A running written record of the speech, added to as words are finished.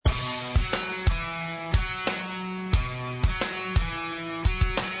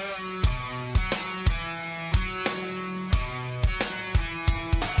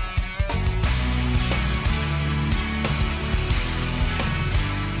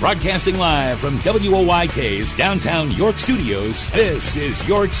Broadcasting live from WOYK's downtown York studios, this is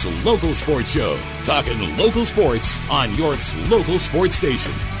York's Local Sports Show. Talking local sports on York's local sports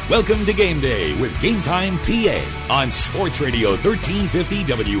station. Welcome to Game Day with Game Time PA on Sports Radio 1350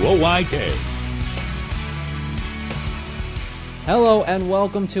 WOYK. Hello and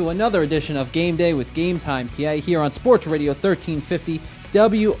welcome to another edition of Game Day with Game Time PA here on Sports Radio 1350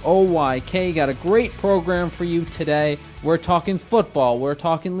 WOYK. Got a great program for you today. We're talking football. We're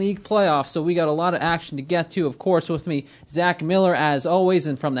talking league playoffs, so we got a lot of action to get to. Of course, with me, Zach Miller, as always,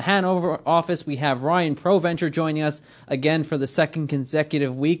 and from the Hanover office, we have Ryan Provencher joining us again for the second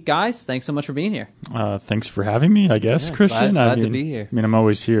consecutive week. Guys, thanks so much for being here. Thanks for having me, I guess, Christian. Glad to be here. I mean, I'm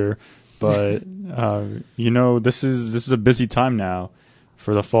always here, but this is a busy time now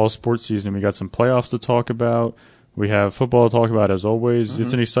for the fall sports season. We got some playoffs to talk about. We have football to talk about, as always. Mm-hmm.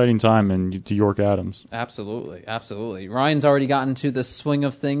 It's an exciting time in the York Adams. Absolutely, absolutely. Ryan's already gotten to the swing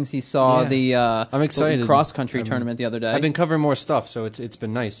of things. He saw I'm excited. The cross-country tournament the other day. I've been covering more stuff, so it's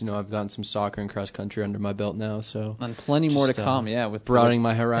been nice. You know, I've gotten some soccer and cross-country under my belt now. So and plenty more to come, with broadening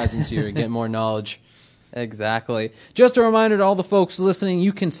my horizons here and getting more knowledge. Exactly. Just a reminder to all the folks listening,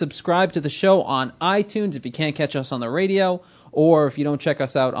 you can subscribe to the show on iTunes if you can't catch us on the radio. Or if you don't check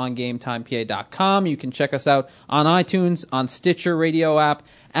us out on GameTimePA.com, you can check us out on iTunes, on Stitcher Radio app,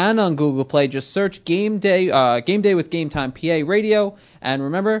 and on Google Play. Just search Game Day with Game Time PA Radio. And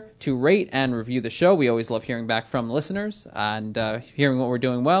remember to rate and review the show. We always love hearing back from listeners and hearing what we're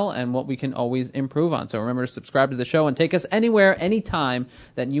doing well and what we can always improve on. So remember to subscribe to the show and take us anywhere, anytime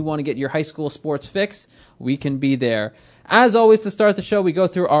that you want to get your high school sports fix. We can be there. As always, to start the show, we go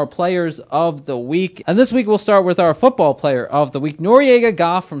through our players of the week. And this week, we'll start with our football player of the week. Noriega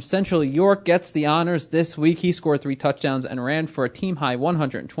Goff from Central York gets the honors this week. He scored 3 touchdowns and ran for a team-high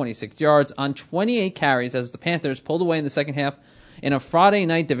 126 yards on 28 carries as the Panthers pulled away in the second half in a Friday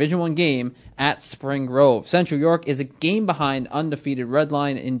night Division I game at Spring Grove. Central York is a game behind undefeated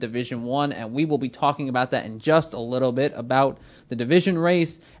Redline in Division I, and we will be talking about that in just a little bit, about the division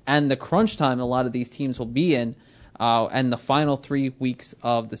race and the crunch time a lot of these teams will be in. And the final 3 weeks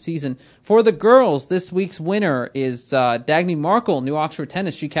of the season. For the girls, this week's winner is Dagny Markle, New Oxford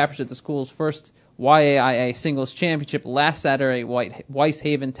Tennis. She captured the school's first YAIA singles championship last Saturday at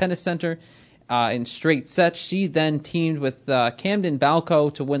Weishaven Tennis Center in straight sets. She then teamed with Camden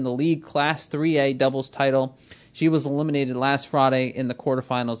Balco to win the league Class 3A doubles title. She was eliminated last Friday in the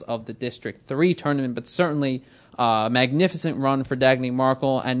quarterfinals of the District 3 tournament, but certainly magnificent run for Dagny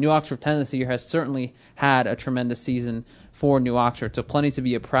Markle, and New Oxford Tennis here has certainly had a tremendous season for New Oxford, so plenty to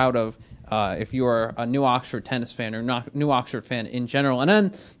be proud of if you're a New Oxford Tennis fan or New Oxford fan in general. And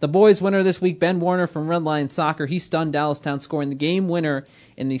then the boys' winner this week, Ben Warner from Red Lion Soccer. He stunned Dallastown, scoring the game winner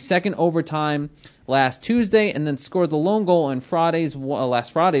in the second overtime last Tuesday, and then scored the lone goal in last Friday's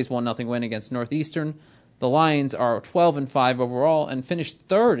 1-0 win against Northeastern. The Lions are 12-5 overall and finished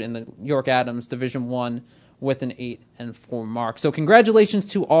third in the York Adams Division I with an 8-4 mark. So congratulations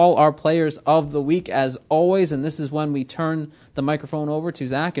to all our players of the week, as always, and this is when we turn the microphone over to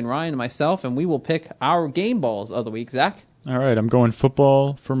Zach and Ryan and myself, and we will pick our game balls of the week. Zach? All right, I'm going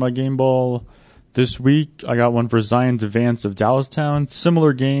football for my game ball this week. I got one for Zion Devance of Dallastown.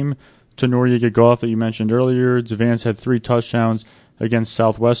 Similar game to Noriega Goff that you mentioned earlier. Devance had 3 touchdowns against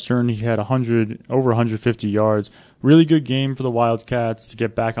Southwestern. He had over 150 yards. Really good game for the Wildcats to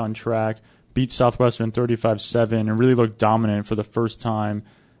get back on track. Beat Southwestern 35-7 and really looked dominant for the first time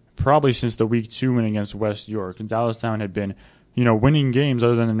probably since the Week 2 win against West York. And Dallastown had been, winning games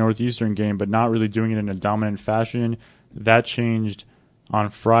other than the Northeastern game, but not really doing it in a dominant fashion. That changed on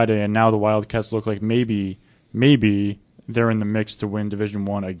Friday, and now the Wildcats look like maybe they're in the mix to win Division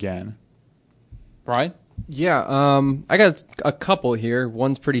I again. Brian? Yeah, I got a couple here.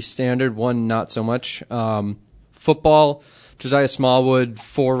 One's pretty standard, one not so much. Football, Josiah Smallwood,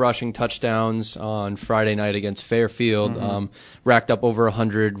 4 rushing touchdowns on Friday night against Fairfield, racked up over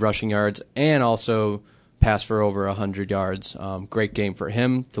 100 rushing yards and also passed for over 100 yards. Great game for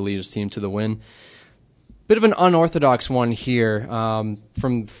him to lead his team to the win. Bit of an unorthodox one here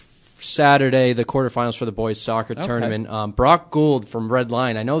from Saturday, the quarterfinals for the boys soccer tournament. Brock Gould from Red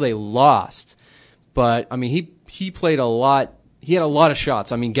Lion. I know they lost, but I mean he played a lot. He had a lot of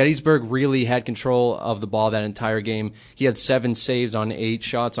shots. I mean, Gettysburg really had control of the ball that entire game. He had 7 saves on 8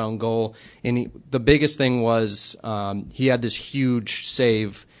 shots on goal. And the biggest thing was he had this huge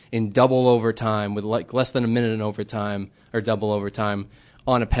save in double overtime with like less than a minute in overtime, or double overtime,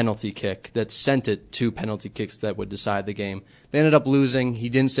 on a penalty kick that sent it to penalty kicks that would decide the game. They ended up losing. He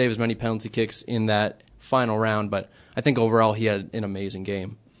didn't save as many penalty kicks in that final round, but I think overall he had an amazing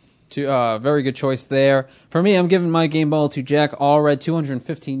game. Very good choice there. For me, I'm giving my game ball to Jack Allred,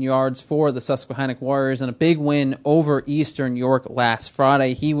 215 yards for the Susquehannock Warriors, and a big win over Eastern York last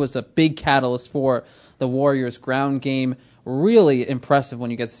Friday. He was a big catalyst for the Warriors' ground game. Really impressive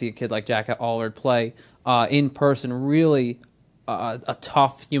when you get to see a kid like Jack Allred play in person. Really a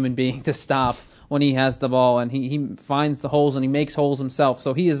tough human being to stop when he has the ball, and he finds the holes and he makes holes himself.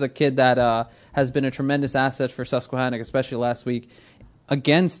 So he is a kid that has been a tremendous asset for Susquehannock, especially last week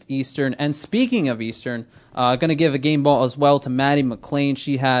against Eastern. And speaking of Eastern, going to give a game ball as well to Maddie McLean.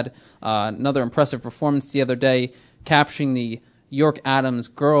 She had another impressive performance the other day, capturing the York Adams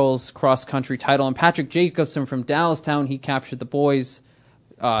girls cross-country title. And Patrick Jacobson from Dallastown, he captured the boys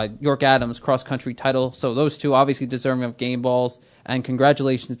York Adams cross-country title. So those two obviously deserving of game balls. And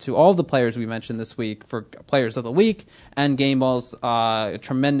congratulations to all the players we mentioned this week for Players of the Week and game balls.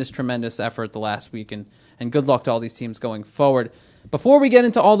 Tremendous effort the last week. And good luck to all these teams going forward. Before we get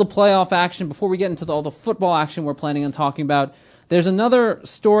into all the playoff action, before we get into all the football action we're planning on talking about, there's another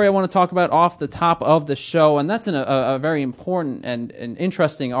story I want to talk about off the top of the show, and that's a very important and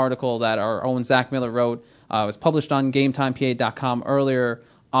interesting article that our own Zach Miller wrote. It was published on GameTimePA.com earlier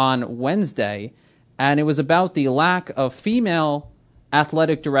on Wednesday, and it was about the lack of female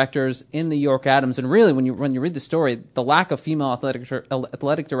athletic directors in the York Adams. And really, when you read the story, the lack of female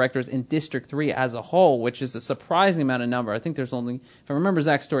athletic directors in District 3 as a whole, which is a surprising amount of number. I think there's only, if I remember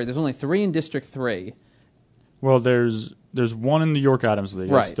Zach's story, there's only 3 in District 3. Well, there's one in the York Adams League.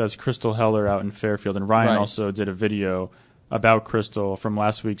 Right. That's Crystal Heller out in Fairfield. And Ryan also did a video about Crystal from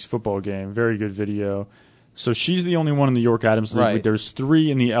last week's football game. Very good video. So she's the only one in the York Adams League. Right. There's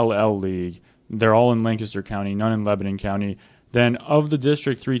 3 in the LL League. They're all in Lancaster County, none in Lebanon County. Then of the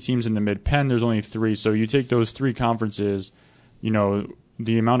District 3 teams in the Mid-Penn, there's only 3. So you take those 3 conferences,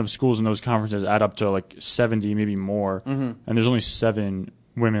 the amount of schools in those conferences add up to like 70, maybe more. Mm-hmm. And there's only 7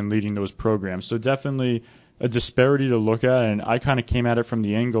 women leading those programs. So definitely a disparity to look at. And I kind of came at it from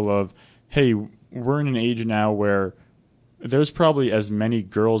the angle of, hey, we're in an age now where there's probably as many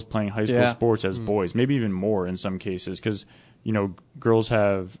girls playing high school sports as boys, maybe even more in some cases, because girls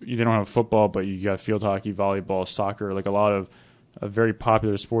they don't have football, but you got field hockey, volleyball, soccer, like a lot of very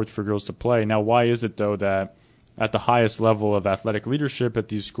popular sports for girls to play. Now, why is it, though, that at the highest level of athletic leadership at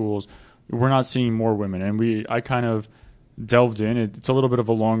these schools, we're not seeing more women? And I kind of delved in. It's a little bit of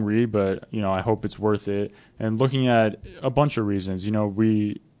a long read, but, I hope it's worth it. And looking at a bunch of reasons,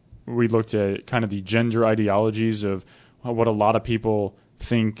 we looked at kind of the gender ideologies of what a lot of people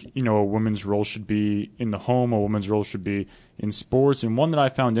think, a woman's role should be in the home, a woman's role should be in sports. And one that I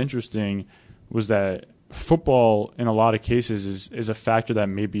found interesting was that football, in a lot of cases, is a factor that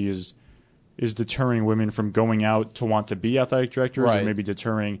maybe is deterring women from going out to want to be athletic directors, right, or maybe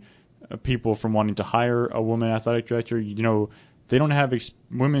deterring people from wanting to hire a woman athletic director. They don't have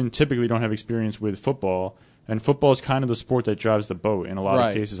women typically don't have experience with football. And football is kind of the sport that drives the boat in a lot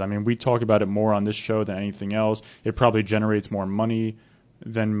of cases. I mean, we talk about it more on this show than anything else. It probably generates more money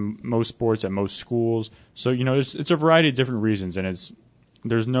than most sports at most schools. So, it's a variety of different reasons, and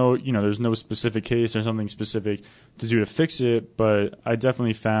there's no specific case. There's something specific to do to fix it, but I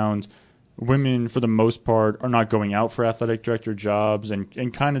definitely found women, for the most part, are not going out for athletic director jobs,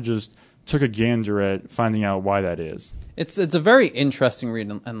 and kind of just took a gander at finding out why that is. It's a very interesting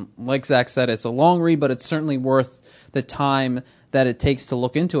read, and like Zach said, it's a long read, but it's certainly worth the time that it takes to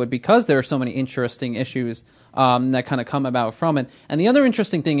look into it, because there are so many interesting issues that kind of come about from it. And the other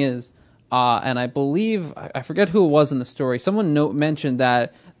interesting thing is, and I believe, I forget who it was in the story, someone mentioned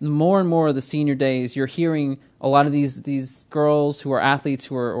that more and more of the senior days, you're hearing a lot of these girls who are athletes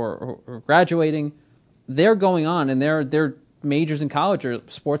who are graduating, they're going on and they're majors in college or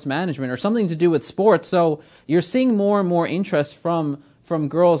sports management or something to do with sports. So you're seeing more and more interest from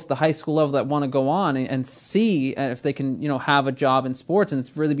girls at the high school level that want to go on and see if they can, have a job in sports. And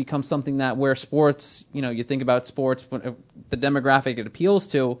it's really become something that where sports, you think about sports, the demographic it appeals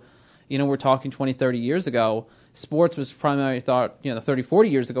to, we're talking 20, 30 years ago, sports was primarily thought, 30, 40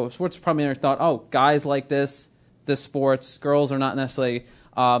 years ago, sports was primarily thought, oh, guys like this sports, girls are not necessarily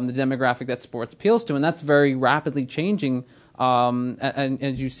the demographic that sports appeals to. And that's very rapidly changing. And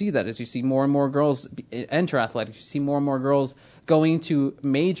as you see more and more girls enter athletics, you see more and more girls going to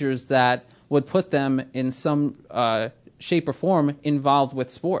majors that would put them in some shape or form involved with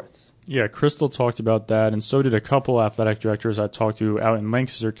sports. Yeah, Crystal talked about that, and so did a couple athletic directors I talked to out in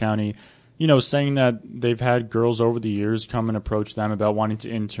Lancaster County, saying that they've had girls over the years come and approach them about wanting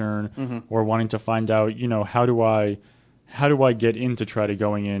to intern or wanting to find out, how do I get into try to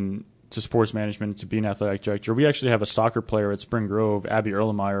going in to sports management to be an athletic director. We actually have a soccer player at Spring Grove, Abby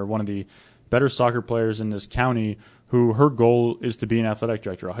Erlenmeyer, one of the better soccer players in this county who her goal is to be an athletic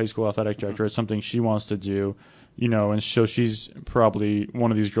director, a high school athletic director. It's something she wants to do, and so she's probably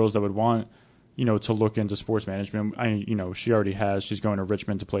one of these girls that would want, to look into sports management. She already has. She's going to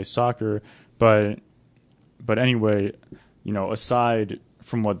Richmond to play soccer. But anyway, aside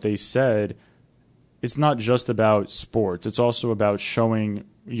from what they said, it's not just about sports. It's also about showing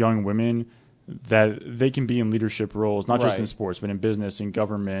young women that they can be in leadership roles, not just in sports, but in business, in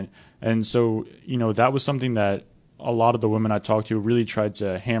government. And so, that was something that a lot of the women I talked to really tried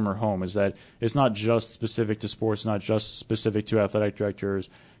to hammer home, is that it's not just specific to sports, not just specific to athletic directors.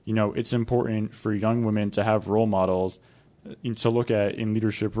 It's important for young women to have role models to look at in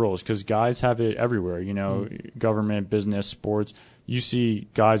leadership roles, because guys have it everywhere, government, business, sports. You see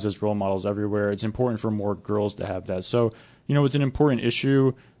guys as role models everywhere. It's important for more girls to have that. So, it's an important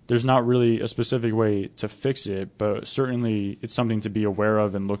issue. There's not really a specific way to fix it, but certainly it's something to be aware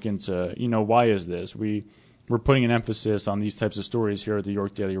of and look into, why is this? We're putting an emphasis on these types of stories here at the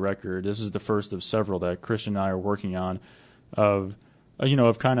York Daily Record. This is the first of several that Christian and I are working on of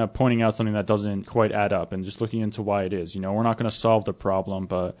kind of pointing out something that doesn't quite add up and just looking into why it is. We're not going to solve the problem,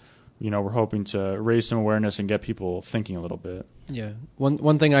 but, we're hoping to raise some awareness and get people thinking a little bit. Yeah.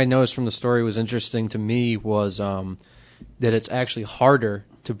 One thing I noticed from the story was interesting to me was that it's actually harder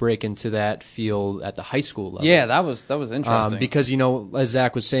to break into that field at the high school level. Yeah, that was interesting. Because, as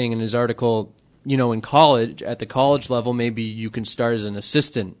Zach was saying in his article, in college, at the college level, maybe you can start as an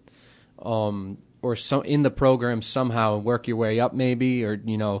assistant, or in the program somehow and work your way up maybe, or,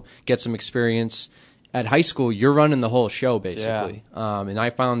 get some experience. At high school, you're running the whole show, basically. Yeah. And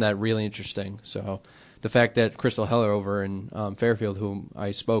I found that really interesting. So the fact that Crystal Heller over in Fairfield, whom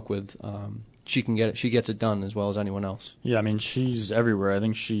I spoke with, she gets it done as well as anyone else. Yeah, I mean, she's everywhere. I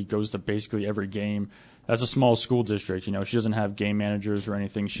think she goes to basically every game. That's a small school district. She doesn't have game managers or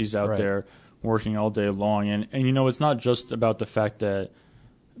anything. She's out there working all day long. And it's not just about the fact that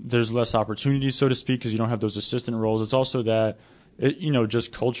there's less opportunities, so to speak, because you don't have those assistant roles. It's also that,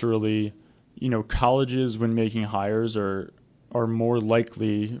 just culturally, colleges, when making hires, are more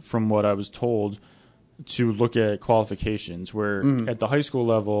likely, from what I was told, to look at qualifications, where at the high school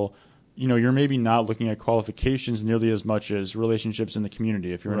level, you're maybe not looking at qualifications nearly as much as relationships in the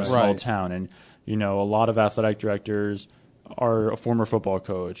community if you're in a small town. And, a lot of athletic directors are a former football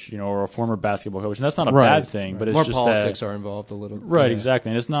coach, or a former basketball coach. And that's not a bad thing, but it's more just politics are involved a little. Right,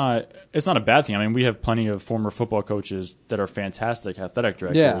 exactly. And it's not a bad thing. I mean, we have plenty of former football coaches that are fantastic athletic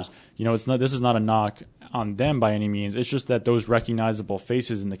directors. Yeah. This is not a knock on them by any means. It's just that those recognizable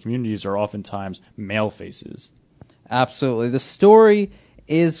faces in the communities are oftentimes male faces. Absolutely. The story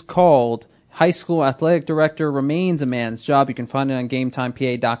is called High School Athletic Director Remains a Man's Job. You can find it on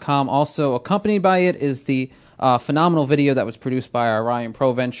GameTimePA.com. Also accompanied by it is the phenomenal video that was produced by our Ryan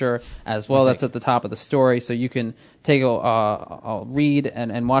Proventure as well. That's at the top of the story, so you can take a read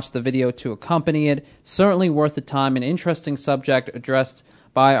and watch the video to accompany it. Certainly worth the time. An interesting subject addressed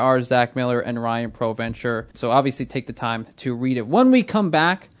by our Zach Miller and Ryan Proventure. So obviously take the time to read it. When we come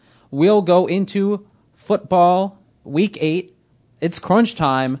back, we'll go into football Week 8. It's crunch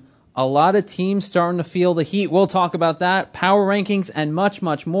time. A lot of teams starting to feel the heat. We'll talk about that, power rankings, and much,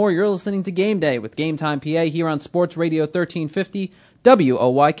 much more. You're listening to Game Day with Game Time PA here on Sports Radio 1350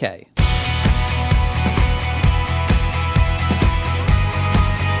 WOYK.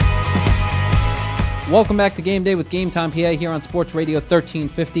 Welcome back to Game Day with Game Time PA here on Sports Radio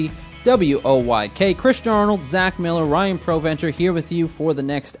 1350 WOYK. Christian Arnold, Zach Miller, Ryan Proventure here with you for the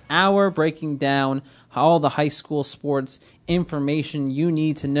next hour, breaking down all the high school sports information you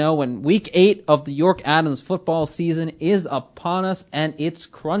need to know. And Week 8 of the York Adams football season is upon us, and it's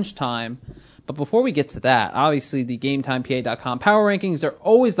crunch time. But before we get to that, obviously the GameTimePA.com power rankings are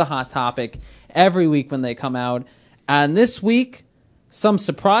always the hot topic every week when they come out. And this week, some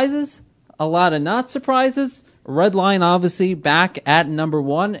surprises, a lot of not surprises. Red Line obviously back at number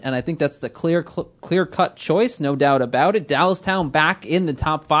 1, and I think that's the clear-cut choice, no doubt about it. Dallastown back in the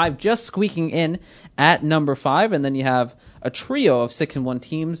top 5, just squeaking in at number 5, and then you have a trio of 6-1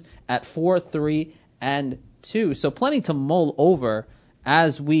 teams at 4, 3, and 2. So plenty to mull over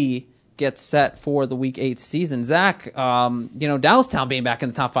as we get set for the Week 8 season. Zach, Dallastown being back in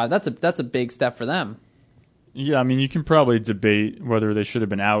the top 5, that's a big step for them. Yeah, I mean, you can probably debate whether they should have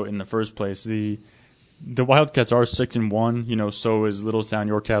been out in the first place. The Wildcats are 6-1, so is Littlestown,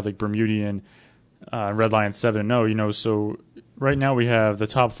 York Catholic, Bermudian, Red Lion 7-0, so right now we have the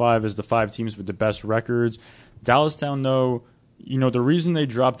top 5 is the 5 teams with the best records. Dallastown, though, the reason they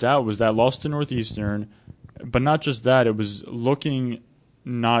dropped out was that loss to Northeastern, but not just that, it was looking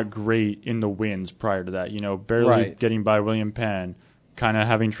not great in the wins prior to that, barely getting by William Penn, kind of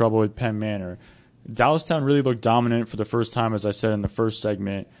having trouble with Penn Manor. Dallastown really looked dominant for the first time, as I said in the first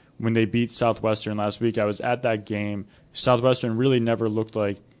segment, when they beat Southwestern last week. I was at that game. Southwestern really never looked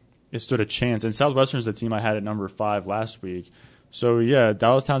like it stood a chance. And Southwestern is the team I had at number 5 last week. So, yeah,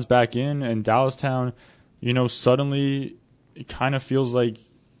 Dallastown's back in, and Dallastown, suddenly it kind of feels like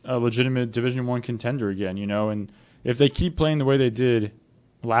a legitimate Division I contender again, and if they keep playing the way they did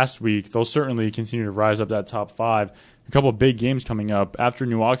last week, they'll certainly continue to rise up that top 5. A couple of big games coming up. After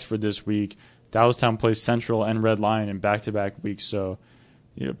New Oxford this week, Dallastown plays Central and Red Lion in back-to-back weeks, so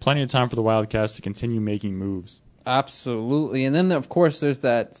plenty of time for the Wildcats to continue making moves. Absolutely. And then, of course, there's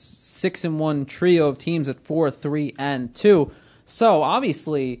that 6-1 trio of teams at 4, 3, and 2. So,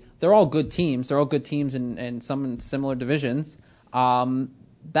 obviously, they're all good teams. They're all good teams in some similar divisions.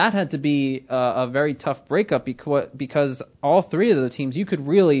 That had to be a very tough breakup because all 3 of the teams, you could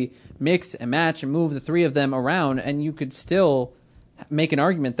really mix and match and move the 3 of them around, and you could still make an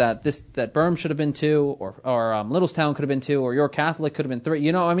argument that Burm should have been 2, or Littlestown could have been 2, or York Catholic could have been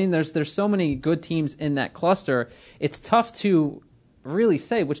 3. There's so many good teams in that cluster. It's tough to really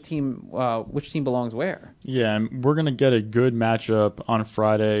say which team belongs where. Yeah, and we're gonna get a good matchup on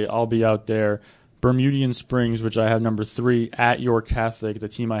Friday. I'll be out there. Bermudian Springs, which I have number 3, at York Catholic, the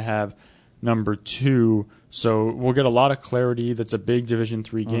team I have number 2. So we'll get a lot of clarity. That's a big Division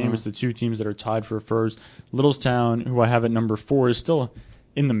III game. It's the 2 teams that are tied for first. Littlestown, who I have at number 4, is still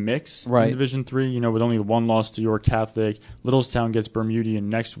in the mix in Division III, with only 1 loss to York Catholic. Littlestown gets Bermudian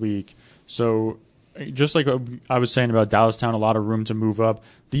next week. So just like I was saying about Dallastown, a lot of room to move up.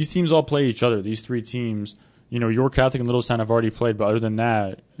 These teams all play each other, these 3 teams. York Catholic and Littlestown have already played, but other than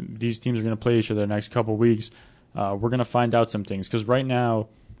that, these teams are going to play each other the next couple of weeks. We're going to find out some things, because right now,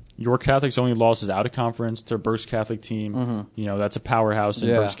 York Catholic's only loss is out of conference to Berks Catholic team. That's a powerhouse in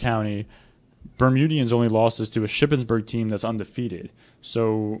Berks County. Bermudian's only loss is to a Shippensburg team that's undefeated.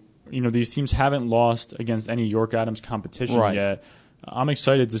 So, these teams haven't lost against any York Adams competition yet. I'm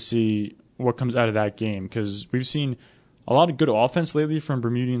excited to see what comes out of that game, because we've seen a lot of good offense lately from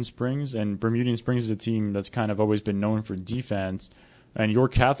Bermudian Springs, and Bermudian Springs is a team that's kind of always been known for defense. And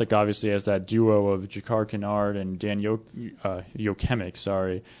York Catholic obviously has that duo of Jakar Kennard and Dan Yokemic,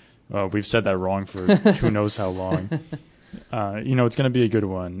 sorry. We've said that wrong for who knows how long. It's going to be a good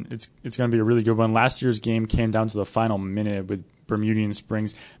one. It's going to be a really good one. Last year's game came down to the final minute with Bermudian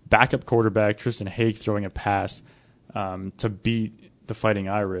Springs backup quarterback Tristan Haig throwing a pass to beat the Fighting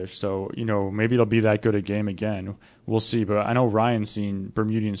Irish. So, maybe it'll be that good a game again. We'll see. But I know Ryan's seen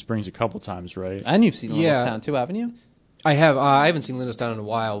Bermudian Springs a couple times, right? And you've seen Littlestown too, haven't you? I have. I haven't seen Littlestown in a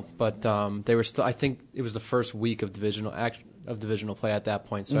while, but they were still. I think it was the first week of divisional play at that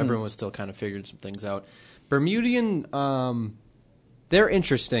point, so everyone was still kind of figuring some things out. Bermudian, they're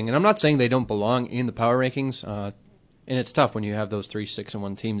interesting, and I'm not saying they don't belong in the power rankings. And it's tough when you have those 3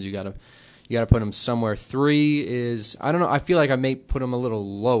 6-1 teams. You got to put them somewhere. 3 is, I don't know. I feel like I may put them a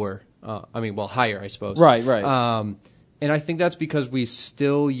little lower. Higher, I suppose. Right. And I think that's because we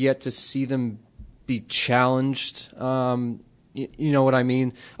still yet to see them be challenged. You know what I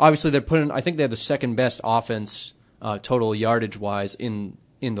mean? Obviously, they're putting. I think they have the second best offense total yardage wise in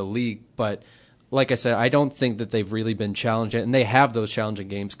the league. But like I said, I don't think that they've really been challenged yet. And they have those challenging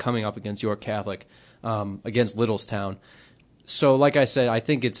games coming up against York Catholic, against Littlestown. So, like I said, I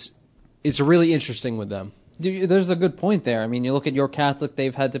think it's really interesting with them. There's a good point there. I mean, you look at York Catholic;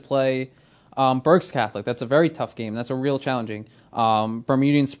 they've had to play Berks Catholic. That's a very tough game. That's a real challenging.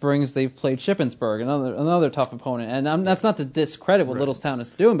 Bermudian Springs, they've played Shippensburg, another tough opponent. And that's not to discredit what Littlestown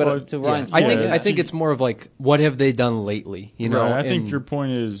is doing, but to Ryan's point. I think it's more of like, what have they done lately? I think your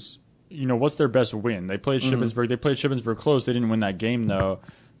point is, what's their best win? They played Shippensburg. They played Shippensburg close. They didn't win that game, though.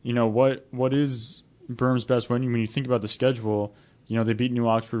 What is Berm's best win? When you think about the schedule, they beat New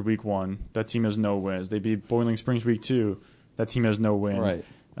Oxford week 1. That team has no wins. They beat Boiling Springs week 2. That team has no wins. Right.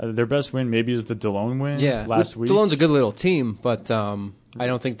 Their best win maybe is the DeLone win last week. DeLone's a good little team, but I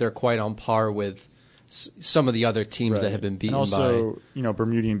don't think they're quite on par with some of the other teams that have been beaten by. And also,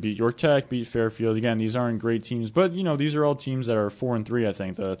 Bermudian beat York Tech, beat Fairfield. Again, these aren't great teams, but, these are all teams that are 4-3, I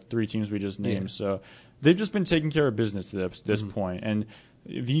think, the 3 teams we just named. Yeah. So they've just been taking care of business to this point. And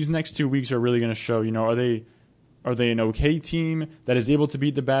these next 2 weeks are really going to show, are they an okay team that is able to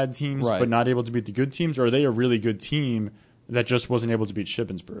beat the bad teams but not able to beat the good teams, or are they a really good team that just wasn't able to beat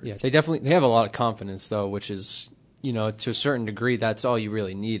Shippensburg? Yeah, they have a lot of confidence, though, which is, to a certain degree, that's all you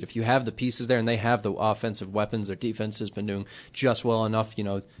really need. If you have the pieces there and they have the offensive weapons, their defense has been doing just well enough,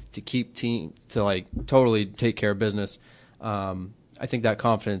 to keep to totally take care of business. I think that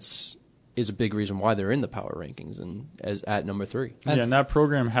confidence is a big reason why they're in the power rankings and at number 3. And that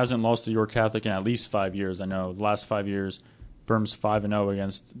program hasn't lost to York Catholic in at least 5 years. I know the last 5 years, Birm's 5-0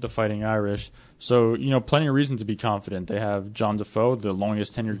 against the Fighting Irish. So, plenty of reason to be confident. They have John Defoe, the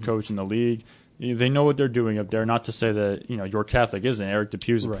longest tenured coach in the league. They know what they're doing up there. Not to say that, York Catholic isn't. Eric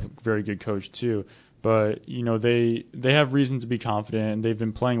Depue's a very good coach too. But, they have reason to be confident, and they've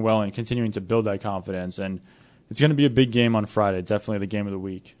been playing well and continuing to build that confidence. And it's going to be a big game on Friday, definitely the game of the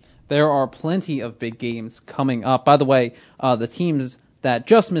week. There are plenty of big games coming up. By the way, the teams that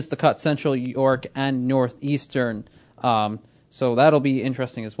just missed the cut, Central York and Northeastern, so that'll be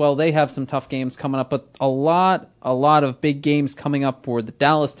interesting as well. They have some tough games coming up, but a lot of big games coming up for the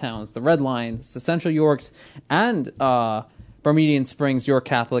Dallas Towns, the Red Lions, the Central Yorks, and Bermudian Springs, York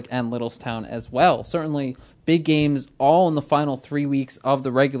Catholic, and Littlestown as well. Certainly big games all in the final 3 weeks of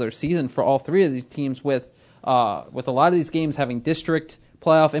the regular season for all three of these teams, with a lot of these games having district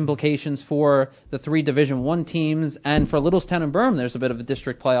playoff implications for the three Division I teams, and for Littlestown and Berm, there's a bit of a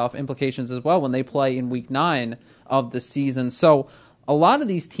district playoff implications as well when they play in Week 9 of the season. So a lot of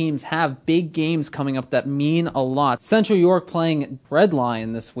these teams have big games coming up that mean a lot. Central York playing Red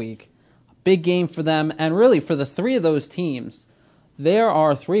Lion this week. Big game for them, and really for the three of those teams, there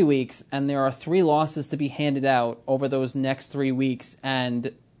are 3 weeks, and there are 3 losses to be handed out over those next 3 weeks.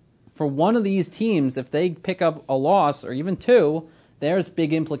 And for one of these teams, if they pick up a loss, or even 2, there's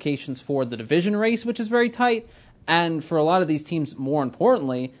big implications for the division race, which is very tight, and for a lot of these teams, more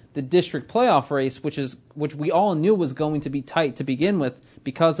importantly, the district playoff race, which we all knew was going to be tight to begin with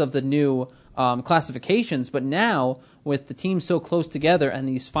because of the new classifications. But now, with the teams so close together and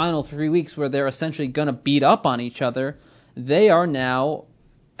these final 3 weeks where they're essentially going to beat up on each other, they are now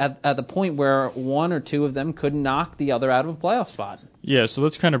at the point where 1 or 2 of them could knock the other out of a playoff spot. Yeah, so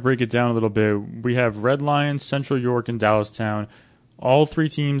let's kind of break it down a little bit. We have Red Lions, Central York, and Dallastown. All 3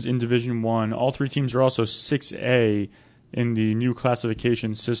 teams in Division I. All 3 teams are also 6A in the new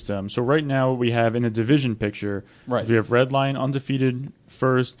classification system. So right now we have in the division picture, we have Red Lion undefeated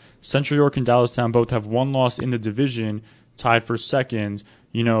first. Central York and Dallastown both have 1 loss in the division, tied for second.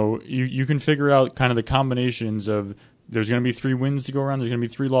 You can figure out kind of the combinations of there's going to be 3 wins to go around, there's going to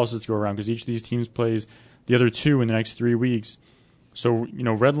be 3 losses to go around because each of these teams plays the other 2 in the next 3 weeks. So,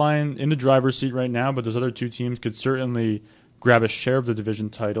 Red Lion in the driver's seat right now, but those other 2 teams could certainly grab a share of the division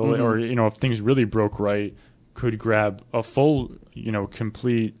title, or, if things really broke right, could grab a full,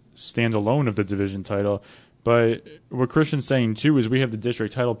 complete standalone of the division title. But what Christian's saying, too, is we have the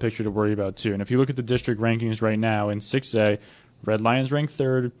district title picture to worry about, too. And if you look at the district rankings right now in 6A, Red Lions ranked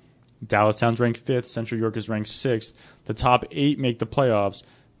 3rd, Dallastown's ranked 5th, Central York is ranked 6th. The top 8 make the playoffs.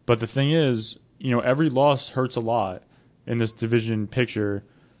 But the thing is, every loss hurts a lot in this division picture,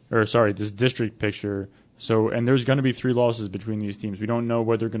 this district picture. So, and there's going to be 3 losses between these teams. We don't know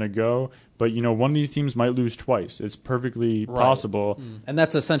where they're going to go, but one of these teams might lose twice. It's perfectly possible. And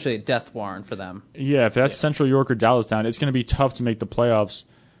that's essentially a death warrant for them. Yeah, if that's Central York or Dallastown, it's going to be tough to make the playoffs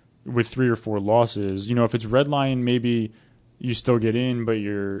with 3 or 4 losses. If it's Red Lion, maybe you still get in, but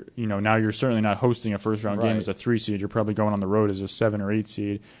now you're certainly not hosting a first round game as a 3 seed. You're probably going on the road as a 7 or 8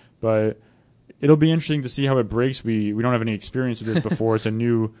 seed. But it'll be interesting to see how it breaks. We don't have any experience with this before. It's a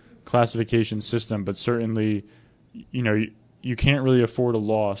new classification system, but certainly, you can't really afford a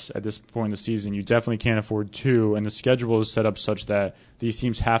loss at this point in the season. You definitely can't afford 2, and the schedule is set up such that these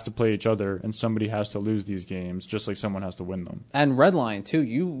teams have to play each other, and somebody has to lose these games, just like someone has to win them. And Red Lion, too,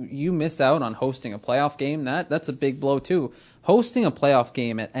 you miss out on hosting a playoff game. That's a big blow, too. Hosting a playoff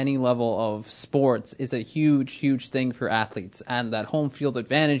game at any level of sports is a huge, huge thing for athletes, and that home field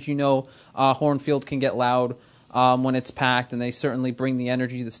advantage, Hornfield can get loud when it's packed, and they certainly bring the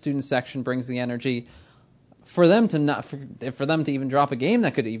energy. The student section brings the energy. For them to even drop a game,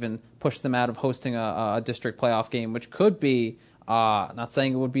 that could even push them out of hosting a district playoff game, which could be, not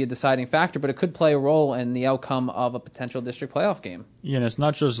saying it would be a deciding factor, but it could play a role in the outcome of a potential district playoff game. Yeah, and it's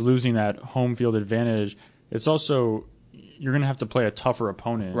not just losing that home field advantage. It's also you're going to have to play a tougher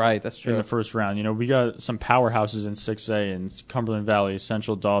opponent. Right, that's true. In the first round. We got some powerhouses in 6A in Cumberland Valley,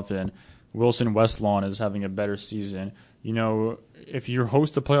 Central Dauphin. Wilson West Lawn is having a better season. If you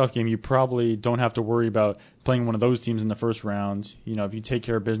host a playoff game, you probably don't have to worry about playing one of those teams in the first round. If you take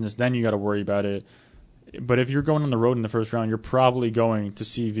care of business, then you got to worry about it. But if you're going on the road in the first round, you're probably going to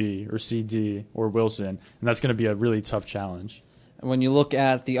CV or CD or Wilson, and that's going to be a really tough challenge. When you look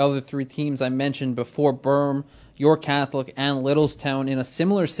at the other 3 teams I mentioned before, Berm, York Catholic, and Littlestown in a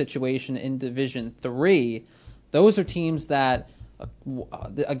similar situation in Division III, those are teams that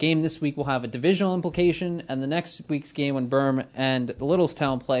a game this week will have a divisional implication, and the next week's game when Berm and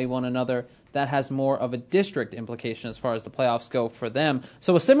Littlestown play one another, that has more of a district implication as far as the playoffs go for them.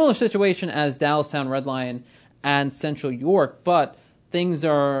 So a similar situation as Dallastown, Red Lion, and Central York, but things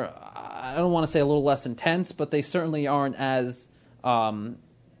are I don't want to say a little less intense, but they certainly aren't as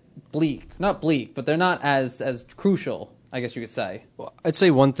bleak. Not bleak, but they're not as crucial, I guess you could say. Well, I'd say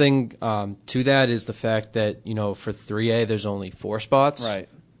one thing to that is the fact that, for 3A, there's only 4 spots. Right.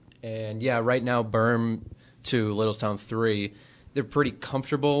 And, right now, Berm to Littlestown 3, they're pretty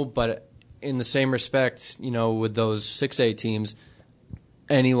comfortable, but in the same respect, with those 6A teams,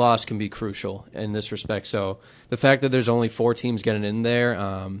 any loss can be crucial in this respect. So the fact that there's only 4 teams getting in there,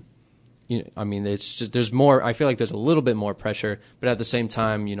 it's just there's more. I feel like there's a little bit more pressure, but at the same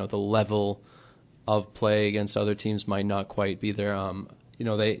time, the level of play against other teams might not quite be there.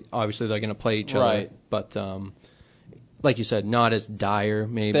 They're going to play each other, right. But like you said, not as dire.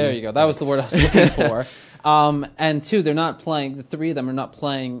 Maybe there you go. That was the word I was looking for. And 2, they're not playing. The 3 of them are not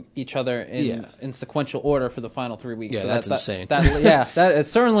playing each other in sequential order for the final 3 weeks. Yeah, so that's insane. That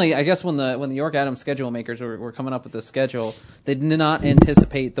is certainly. I guess when the York Adams schedule makers were coming up with this schedule, they did not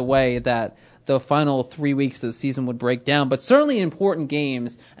anticipate the way that the final 3 weeks of the season would break down. But certainly important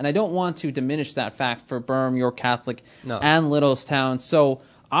games, and I don't want to diminish that fact for Berm, York Catholic, and Littlestown. So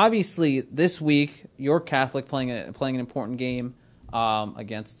obviously this week, York Catholic playing an important game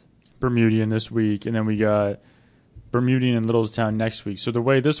against Bermudian this week, and then we got Bermudian and Littlestown next week. So the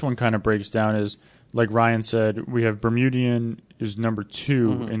way this one kind of breaks down is, like Ryan said, we have Bermudian is number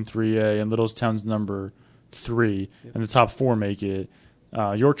 2 in 3A, and Littlestown's number 3, and the top 4 make it.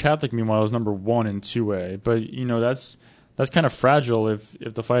 York Catholic, meanwhile, is number 1 in 2A. But that's kind of fragile if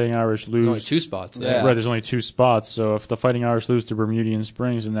the Fighting Irish lose. There's only 2 spots there. Yeah. Right, there's only 2 spots. So if the Fighting Irish lose to Bermudian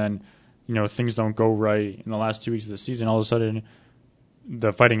Springs, and then things don't go right in the last 2 weeks of the season, all of a sudden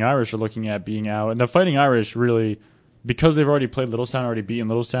the Fighting Irish are looking at being out. And the Fighting Irish really, because they've already played Littlestown, already beaten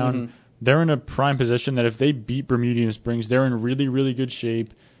Littlestown, they're in a prime position that if they beat Bermudian Springs, they're in really, really good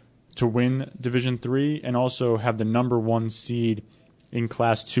shape to win Division III and also have the number 1 seed in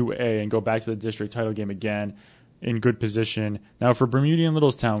Class 2A and go back to the district title game again in good position. Now, for Bermudian and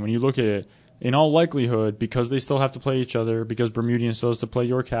Littlestown, when you look at it, in all likelihood, because they still have to play each other, because Bermudian still has to play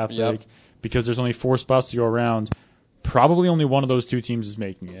York Catholic, because there's only 4 spots to go around, probably only one of those 2 teams is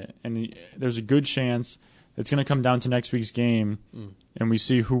making it. And there's a good chance it's going to come down to next week's game, and we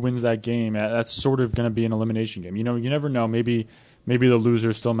see who wins that game. That's sort of going to be an elimination game. You never know. Maybe the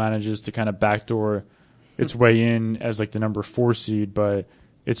loser still manages to kind of backdoor its way in as like the number 4 seed, but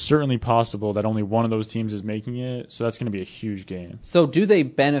it's certainly possible that only one of those teams is making it, so that's going to be a huge game. So do they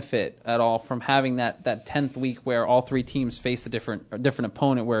benefit at all from having that 10th week where all 3 teams face a different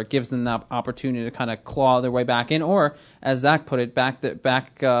opponent, where it gives them the opportunity to kind of claw their way back in, or, as Zach put it, back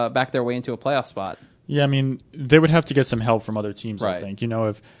their way into a playoff spot? Yeah, I mean, they would have to get some help from other teams, right. I think.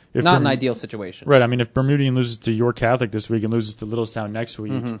 If not an ideal situation. Right, I mean, if Bermudian loses to York Catholic this week and loses to Littlestown next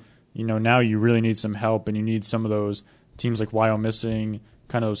week, now you really need some help, and you need some of those teams like Wyomissing,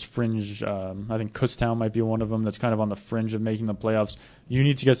 kind of those fringe, I think Kutztown might be one of them that's kind of on the fringe of making the playoffs. You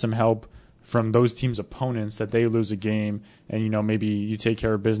need to get some help from those teams' opponents that they lose a game, and maybe you take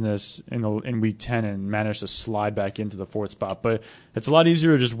care of business in week 10 and manage to slide back into the 4th spot. But it's a lot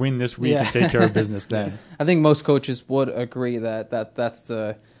easier to just win this week and take care of business then. I think most coaches would agree that that's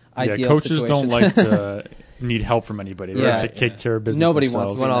the ideal coaches situation. don't like to need help from anybody. They like to take care of business Nobody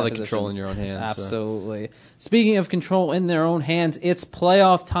themselves. wants want all the position. control in your own hands. Absolutely. So. Speaking of control in their own hands, it's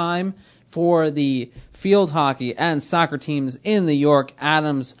playoff time for the field hockey and soccer teams in the York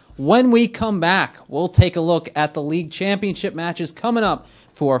Adams. When we come back, we'll take a look at the league championship matches coming up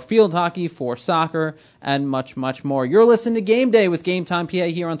for field hockey, for soccer, and much, much more. You're listening to Game Day with Game Time PA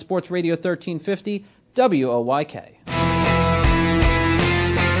here on Sports Radio 1350 WOYK.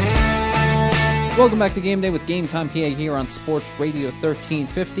 Welcome back to Game Day with Game Time PA here on Sports Radio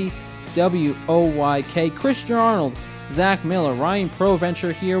 1350 WOYK. Christian Arnold, Zach Miller, Ryan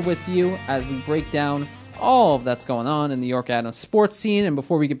Provencher here with you as we break down all of that's going on in the York Adams sports scene. And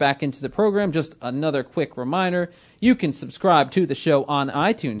before we get back into the program, just another quick reminder, you can subscribe to the show on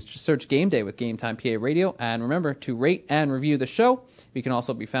iTunes. Just search Game Day with Game Time PA Radio. And remember to rate and review the show. We can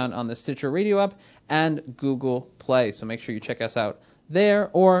also be found on the Stitcher Radio app and Google Play. So make sure you check us out there,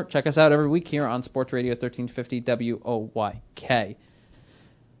 or check us out every week here on Sports Radio 1350 WOYK.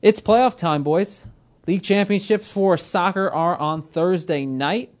 It's playoff time, boys. League championships for soccer are on Thursday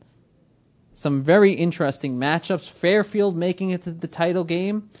night. Some very interesting matchups. Fairfield making it to the title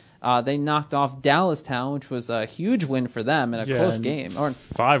game. They knocked off Dallastown, which was a huge win for them in a close game. Or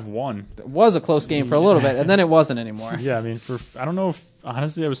 5-1. It was a close game for a little bit, and then it wasn't anymore. Yeah, I mean, I don't know if,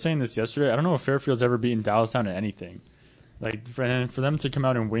 honestly, I was saying this yesterday, I don't know if Fairfield's ever beaten Dallastown at anything. Like, for them to come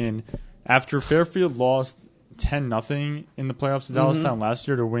out and win, after Fairfield lost 10-0 in the playoffs to Dallastown last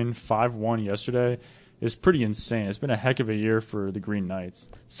year, to win 5-1 yesterday, is pretty insane. It's been a heck of a year for the Green Knights.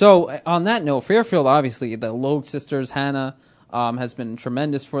 So on that note, Fairfield, obviously, the Logue sisters, Hannah has been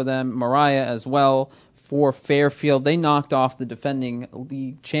tremendous for them. Mariah as well for Fairfield. They knocked off the defending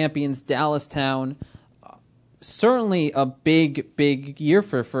league champions, Dallastown. Certainly a big year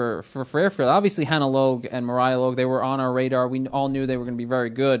for Fairfield. Obviously, Hannah Logue and Mariah Logue, they were on our radar. We all knew they were going to be very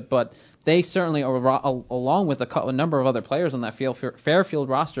good, but they certainly, along with a number of other players on that Fairfield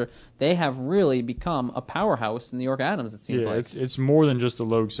roster, they have really become a powerhouse in the York Adams, it seems like. It's more than just the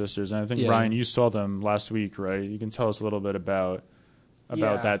Logue sisters. And I think, Ryan, you saw them last week, right? You can tell us a little bit about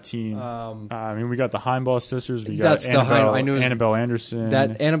that team. We got the Heimball sisters. We got Annabelle Anderson.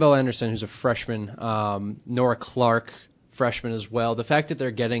 Annabelle Anderson, who's a freshman. Nora Clark, freshman as well. The fact that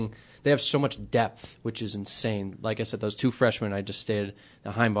they have so much depth, which is insane. Like I said, those two freshmen I just stated,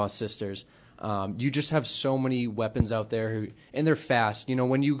 the Heimball sisters. You just have so many weapons out there, and they're fast.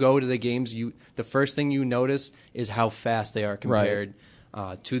 When you go to the games, the first thing you notice is how fast they are compared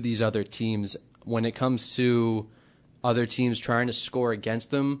to these other teams. When it comes to other teams trying to score against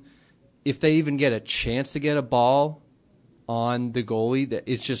them, if they even get a chance to get a ball on the goalie,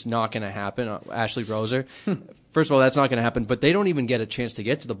 it's just not going to happen. Ashley Roser, first of all, that's not going to happen, but they don't even get a chance to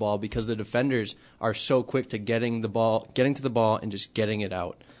get to the ball because the defenders are so quick to getting to the ball and just getting it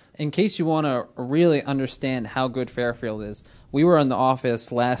out. In case you want to really understand how good Fairfield is, we were in the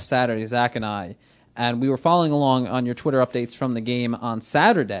office last Saturday, Zach and I, and we were following along on your Twitter updates from the game on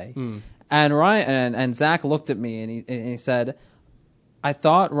Saturday. And Ryan and Zach looked at me and he said, I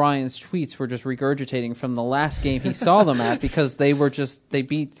thought Ryan's tweets were just regurgitating from the last game he saw them at because they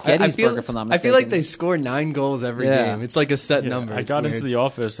beat Gettysburg, if I'm not mistaken. I feel like they score 9 goals every game. It's like a set number. I got into the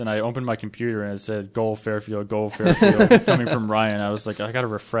office and I opened my computer and it said goal Fairfield coming from Ryan. I was like, I got to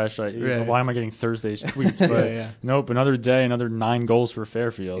refresh. Why am I getting Thursday's tweets? But nope, another day, another 9 goals for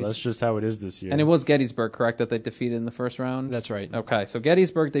Fairfield. That's just how it is this year. And it was Gettysburg, correct, that they defeated in the first round? That's right. Okay, so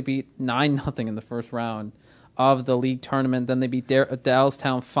Gettysburg, they beat 9-0 in the first round of the league tournament. Then they beat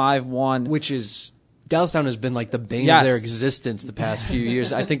Dallastown 5-1. Which is, Dallastown has been like the bane of their existence the past few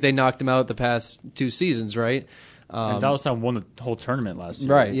years. I think they knocked them out the past 2 seasons, right? And Dallastown won the whole tournament last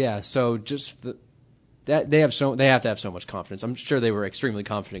year. Right. Yeah, so just they have to have so much confidence. I'm sure they were extremely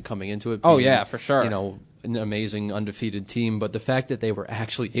confident coming into it. Being, for sure. An amazing undefeated team. But the fact that they were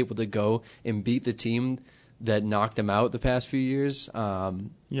actually able to go and beat the team that knocked them out the past few years. And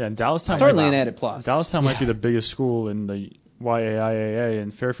Dallastown certainly an added plus. Dallastown might be the biggest school in the YAIAA,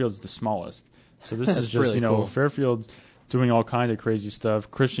 and Fairfield's the smallest. So this is just really cool. Fairfield's doing all kinds of crazy stuff.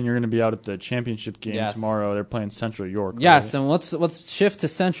 Christian, you're going to be out at the championship game tomorrow. They're playing Central York. Yes, right? And let's shift to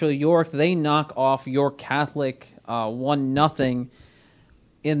Central York. They knock off York Catholic 1-0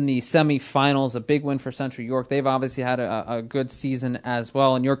 in the semifinals. A big win for Central York. They've obviously had a good season as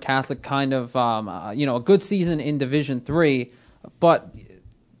well, and York Catholic kind of a good season in Division III, but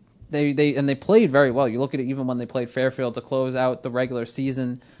they played very well. You look at it even when they played Fairfield to close out the regular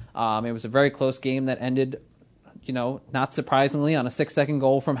season. It was a very close game that ended, not surprisingly, on a 6-second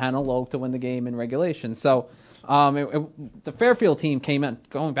goal from Hannah Logue to win the game in regulation. So the Fairfield team came in,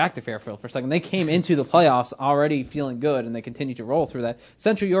 going back to Fairfield for a second, they came into the playoffs already feeling good, and they continue to roll through that.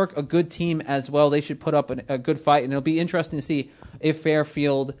 Central York, a good team as well. They should put up a good fight, and it'll be interesting to see if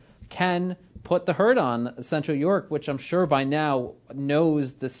Fairfield can put the hurt on Central York, which I'm sure by now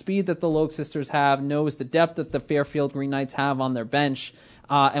knows the speed that the Logue sisters have, knows the depth that the Fairfield Green Knights have on their bench,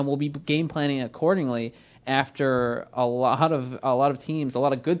 and will be game planning accordingly after a lot of teams, a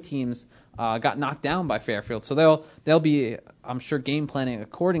lot of good teams, got knocked down by Fairfield. So they'll be, I'm sure, game planning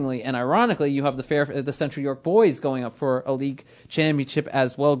accordingly. And ironically, you have the Central York boys going up for a league championship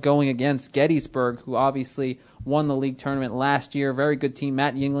as well, going against Gettysburg, who obviously won the league tournament last year. Very good team.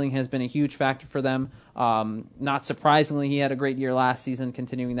 Matt Yingling has been a huge factor for them. Not surprisingly, he had a great year last season,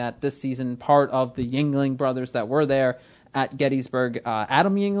 continuing that this season. Part of the Yingling brothers that were there at Gettysburg.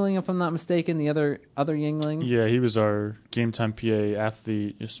 Adam Yingling, if I'm not mistaken, the other Yingling. Yeah, he was our Game Time PA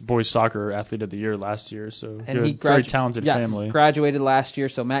athlete, boys soccer athlete of the year last year. So and he very talented family. Graduated last year,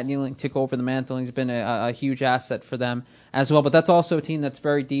 so Matt Yingling took over the mantle, and he's been a huge asset for them as well. But that's also a team that's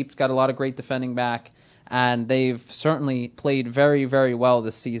very deep. It's got a lot of great defending back, and they've certainly played very, very well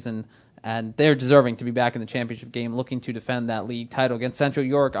this season. And they're deserving to be back in the championship game, looking to defend that league title against Central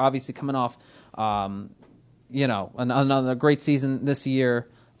York, obviously coming off another great season this year.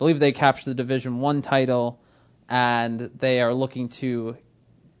 I believe they captured the Division I title, and they are looking to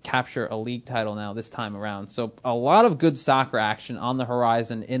capture a league title now this time around. So a lot of good soccer action on the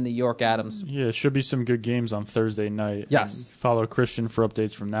horizon in the York Adams. Yeah, it should be some good games on Thursday night. Yes. And follow Christian for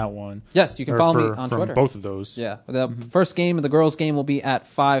updates from that one. Yes, you can follow me on from Twitter. Both of those. Yeah. The first game of the girls' game will be at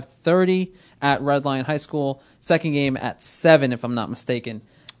 5:30 at Red Lion High School. Second game at 7, if I'm not mistaken,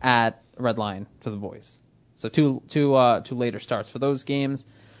 at Red Lion for the boys. So two later starts for those games.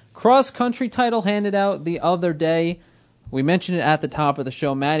 Cross country title handed out the other day. We mentioned it at the top of the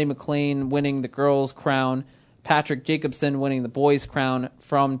show. Maddie McLean winning the girls' crown. Patrick Jacobson winning the boys' crown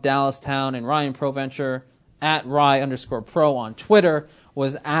from Dallastown. And Ryan Provencher at Rye_Pro on Twitter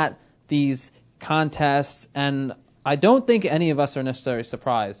was at these contests. And I don't think any of us are necessarily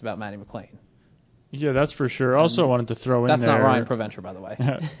surprised about Maddie McLean. Yeah, that's for sure. I also wanted to throw in That's there. not Ryan Provencher, by the way.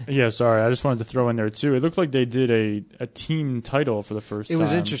 Yeah, sorry. I just wanted to throw in there, too. It looked like they did a team title for the first time. It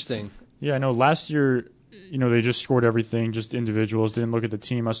was interesting. Yeah, I know. Last year, they just scored everything, just individuals, didn't look at the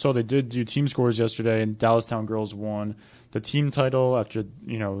team. I saw they did do team scores yesterday, and Dallastown girls won the team title after,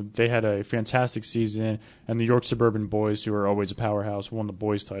 they had a fantastic season, and the York Suburban boys, who are always a powerhouse, won the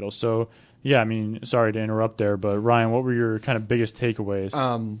boys title. So, yeah, I mean, sorry to interrupt there, but Ryan, what were your kind of biggest takeaways?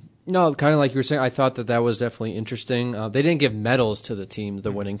 No, kind of like you were saying, I thought that was definitely interesting. They didn't give medals to the teams,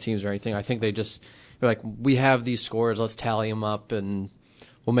 the winning teams or anything. I think they just were like, we have these scores, let's tally them up, and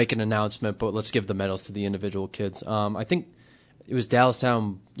we'll make an announcement, but let's give the medals to the individual kids. I think it was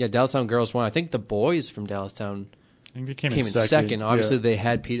Dallastown. Yeah, Dallastown girls won. I think the boys from Dallastown I think they came in second. Obviously, they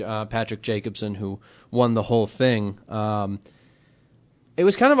had Patrick Jacobson, who won the whole thing. It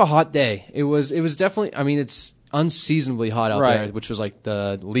was kind of a hot day. It was definitely. I mean, it's unseasonably hot out there, which was like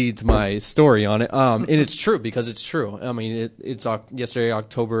the lead to my story on it. And it's true because it's true. I mean, it's yesterday,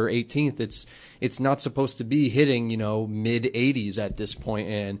 October 18th. It's not supposed to be hitting, mid 80s at this point,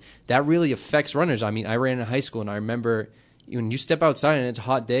 and that really affects runners. I mean, I ran in high school, and I remember when you step outside and it's a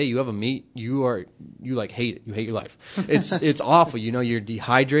hot day, you have a meet, you hate it. You hate your life. It's awful. You're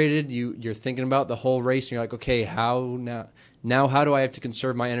dehydrated. You're thinking about the whole race, and you're like, okay, how do I have to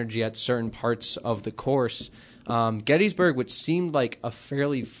conserve my energy at certain parts of the course? Gettysburg, which seemed like a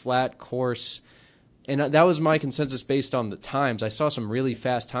fairly flat course, and that was my consensus based on the times. I saw some really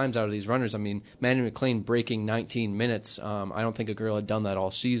fast times out of these runners. I mean, Maddie McLean breaking 19 minutes. I don't think a girl had done that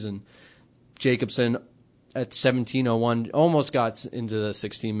all season. Jacobson at 17:01 almost got into the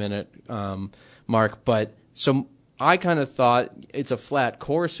 16-minute mark, but so I kind of thought it's a flat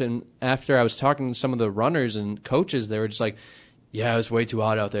course, and after I was talking to some of the runners and coaches, they were just like, yeah, it was way too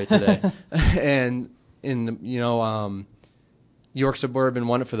hot out there today. And York Suburban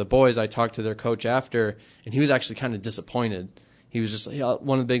won it for the boys. I talked to their coach after, and he was actually kind of disappointed. He was just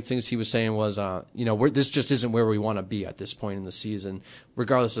one of the big things he was saying was, this just isn't where we want to be at this point in the season,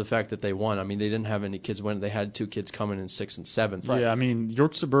 regardless of the fact that they won. I mean, they didn't have any kids win. They had 2 kids coming in 6th and 7th. Right. Yeah, I mean,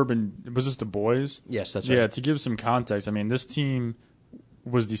 York Suburban, was this the boys? Yes, that's right. Yeah, to give some context, I mean, this team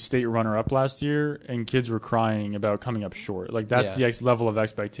was the state runner-up last year, and kids were crying about coming up short. Like, that's the level of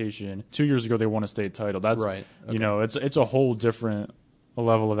expectation. 2 years ago, they won a state title. That's right. Okay. It's a whole different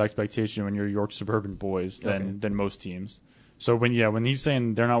level of expectation when you're York Suburban boys than most teams. So when he's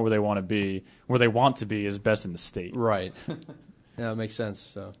saying they're not where they want to be, where they want to be is best in the state. Right. Yeah, it makes sense.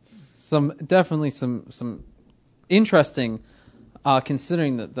 So some interesting,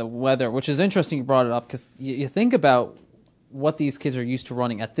 considering the weather, which is interesting you brought it up because you think about what these kids are used to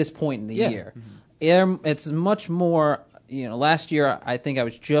running at this point in the year. Mm-hmm. It's much more, last year I think I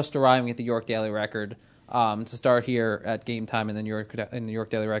was just arriving at the York Daily Record to start here at game time in the New York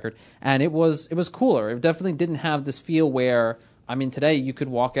Daily Record, and it was cooler. It definitely didn't have this feel where, I mean, today you could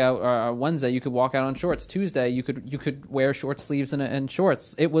walk out, Wednesday you could walk out on shorts. Tuesday you could wear short sleeves and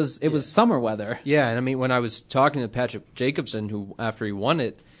shorts. It was summer weather. Yeah, and I mean, when I was talking to Patrick Jacobson, who after he won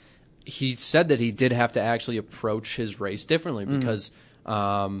it, he said that he did have to actually approach his race differently because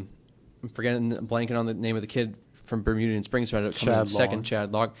I'm blanking on the name of the kid from Bermudian Springs,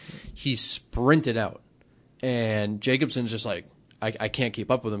 Chad Long. He sprinted out, and Jacobson's just like, I can't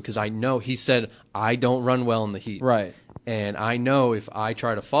keep up with him because I know, he said, I don't run well in the heat. Right. And I know if I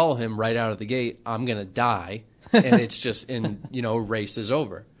try to follow him right out of the gate, I'm going to die, and it's just, race is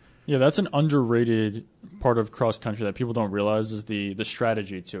over. Yeah, that's an underrated part of cross country that people don't realize is the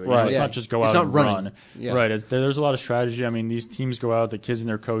strategy to it. Right. It's not just go out and run. Yeah. Right. There's a lot of strategy. I mean, these teams go out, the kids and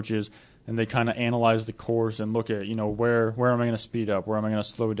their coaches, and they kind of analyze the course and look at, where am I going to speed up? Where am I going to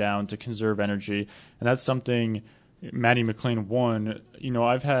slow down to conserve energy? And that's something Maddie McLean won.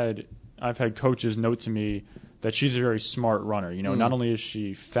 I've had coaches note to me that she's a very smart runner. Not only is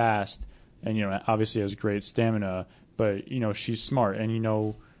she fast and, obviously has great stamina, but, she's smart.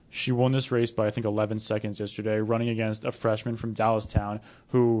 And, She won this race by, I think, 11 seconds yesterday, running against a freshman from Dallastown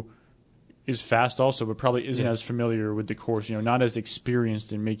who is fast also, but probably isn't as familiar with the course, not as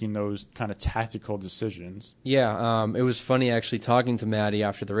experienced in making those kind of tactical decisions. Yeah, it was funny actually talking to Maddie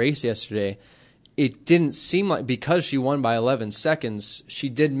after the race yesterday. It didn't seem like, because she won by 11 seconds, she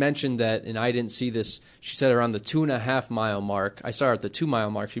did mention that, and I didn't see this, she said around the 2.5 mile mark. I saw her at the 2 mile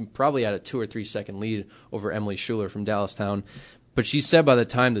mark. She probably had a 2 or 3 second lead over Emily Schuler from Dallastown. But she said by the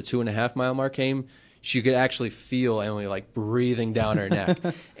time the 2.5 mile mark came, she could actually feel Emily like breathing down her neck.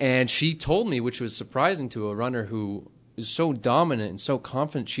 And she told me, which was surprising to a runner who is so dominant and so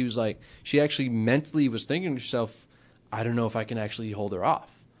confident, she was like, she actually mentally was thinking to herself, I don't know if I can actually hold her off.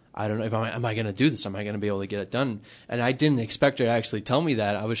 I don't know if am I going to do this? Am I going to be able to get it done? And I didn't expect her to actually tell me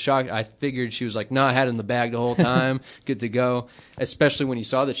that. I was shocked. I figured she was like, no, I had it in the bag the whole time. Good to go. Especially when you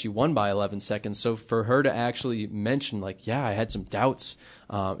saw that she won by 11 seconds. So for her to actually mention like, yeah, I had some doubts.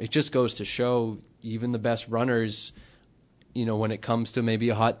 It just goes to show even the best runners, when it comes to maybe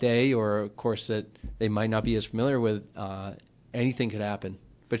a hot day or a course that they might not be as familiar with, anything could happen.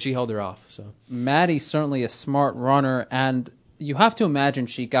 But she held her off. So Maddie's certainly a smart runner, and you have to imagine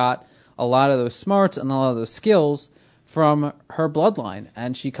she got a lot of those smarts and a lot of those skills from her bloodline.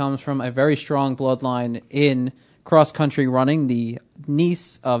 And she comes from a very strong bloodline in cross-country running, the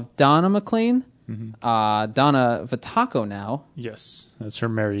niece of Donna McLean, Donna Vataco now. Yes, that's her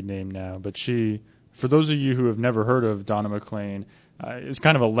married name now. But she, for those of you who have never heard of Donna McLean, is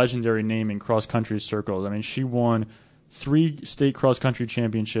kind of a legendary name in cross-country circles. I mean, she won 3 state cross-country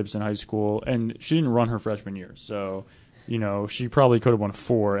championships in high school, and she didn't run her freshman year. So she probably could have won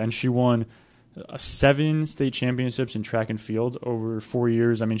 4, and she won 7 state championships in track and field over 4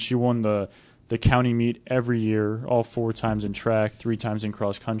 years. I mean, she won the county meet every year, all 4 times in track, 3 times in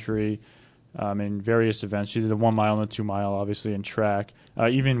cross country, in various events. She did the 1 mile and the 2 mile, obviously, in track.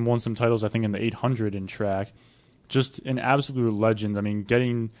 Even won some titles, I think, in the 800 in track. Just an absolute legend. I mean,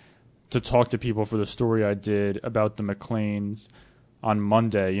 getting to talk to people for the story I did about the McLeans on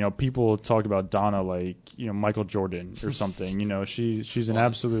Monday, people talk about Donna like, Michael Jordan or something. She's an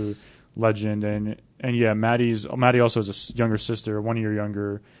absolute legend. And yeah, Maddie also has a younger sister, 1 year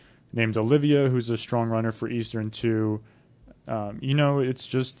younger, named Olivia, who's a strong runner for Eastern too. It's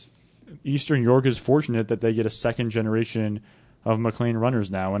just Eastern York is fortunate that they get a second generation of McLean runners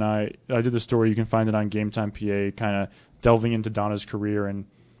now. And I did the story. You can find it on Game Time PA, kind of delving into Donna's career and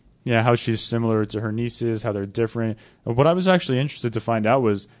how she's similar to her nieces, how they're different. What I was actually interested to find out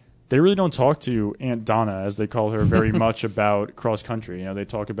was they really don't talk to Aunt Donna, as they call her, very much about cross country. They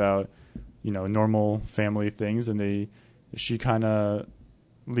talk about, normal family things, and she kind of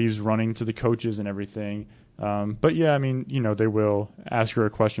leaves running to the coaches and everything. But yeah, I mean, they will ask her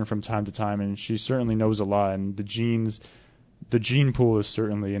a question from time to time, and she certainly knows a lot. And the gene pool is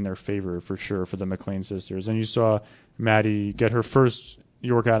certainly in their favor for sure for the McLean sisters. And you saw Maddie get her first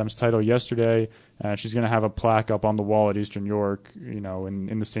York Adams title yesterday. She's going to have a plaque up on the wall at Eastern York,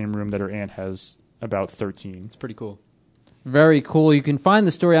 in the same room that her aunt has about 13. It's pretty cool. Very cool. You can find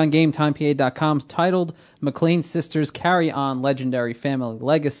the story on GameTimePA.com titled McLean Sisters Carry On Legendary Family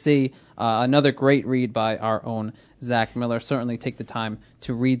Legacy. Another great read by our own Zach Miller. Certainly take the time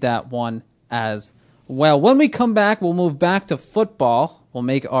to read that one as well. When we come back, we'll move back to football. We'll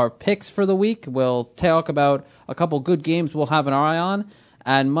make our picks for the week. We'll talk about a couple good games we'll have an eye on,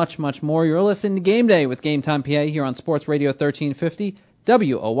 and much, much more. You're listening to Game Day with Game Time PA here on Sports Radio 1350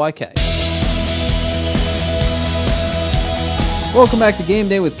 WOYK. Welcome back to Game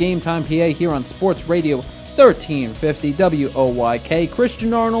Day with Game Time PA here on Sports Radio 1350 WOYK.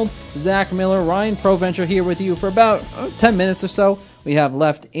 Christian Arnold, Zach Miller, Ryan Provencher here with you for about 10 minutes or so we have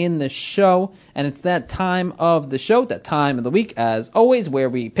left in the show. And it's that time of the show, that time of the week, as always, where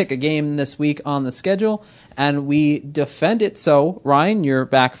we pick a game this week on the schedule and we defend it. So, Ryan, you're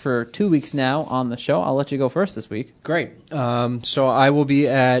back for 2 weeks now on the show. I'll let you go first this week. Great. So I will be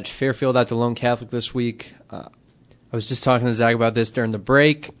at Fairfield at the Lone Catholic this week. I was just talking to Zach about this during the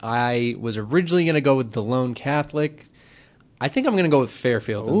break. I was originally going to go with the Lone Catholic. I think I'm going to go with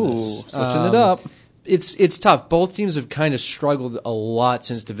Fairfield in this. Switching it up. It's tough. Both teams have kind of struggled a lot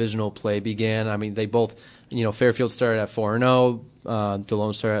since divisional play began. I mean, they both, Fairfield started at 4-0,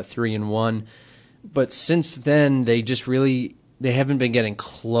 DeLone started at 3-1. But since then, they haven't been getting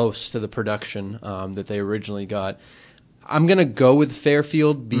close to the production that they originally got. I'm going to go with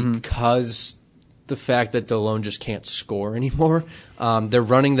Fairfield because the fact that DeLone just can't score anymore. They're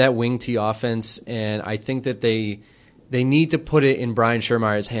running that wing T offense, and I think that they need to put it in Brian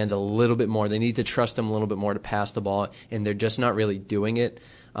Schermeier's hands a little bit more. They need to trust him a little bit more to pass the ball, and they're just not really doing it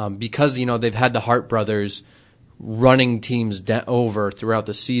because they've had the Hart brothers running teams over throughout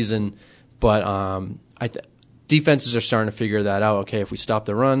the season. But defenses are starting to figure that out. Okay, if we stop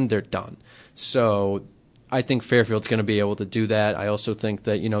the run, they're done. So I think Fairfield's going to be able to do that. I also think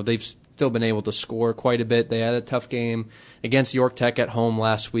that, they've still been able to score quite a bit. They had a tough game against York Tech at home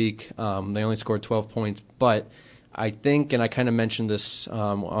last week. They only scored 12 points. But I think, and I kind of mentioned this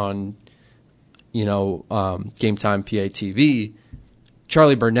on, Game Time PA TV,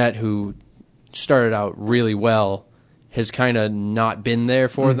 Charlie Burnett, who started out really well, has kind of not been there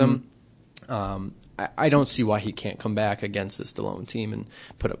for them. I don't see why he can't come back against this DeLone team and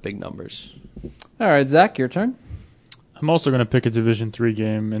put up big numbers. All right, Zach, your turn. I'm also going to pick a Division III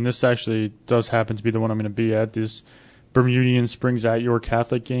game, and this actually does happen to be the one I'm going to be at, this Bermudian Springs at York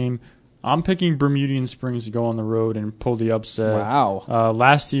Catholic game. I'm picking Bermudian Springs to go on the road and pull the upset. Wow.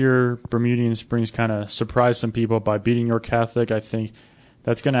 Last year, Bermudian Springs kind of surprised some people by beating York Catholic. I think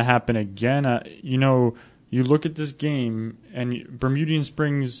that's going to happen again. You look at this game, and Bermudian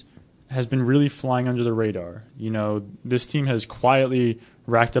Springs has been really flying under the radar. This team has quietly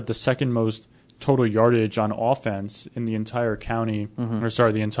racked up the second most total yardage on offense in the entire county,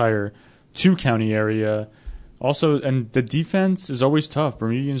 the entire 2-county area. Also, and the defense is always tough.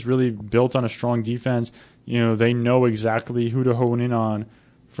 Bermudian's really built on a strong defense. They know exactly who to hone in on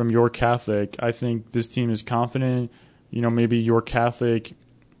from York Catholic. I think this team is confident. Maybe York Catholic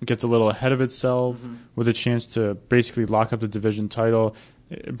gets a little ahead of itself with a chance to basically lock up the division title.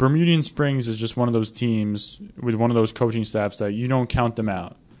 Bermudian Springs is just one of those teams with one of those coaching staffs that you don't count them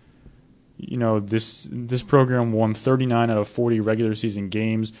out. This program won 39 out of 40 regular season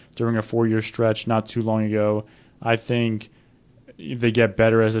games during a 4-year stretch not too long ago. I think they get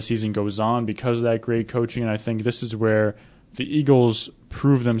better as the season goes on because of that great coaching, and I think this is where the Eagles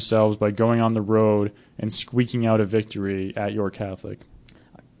prove themselves by going on the road and squeaking out a victory at York Catholic.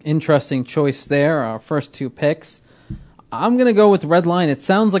 Interesting choice there. Our first two picks. I'm going to go with Red Lion. It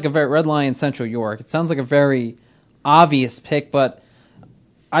sounds like a very Red Lion Central York. It sounds like a very obvious pick, but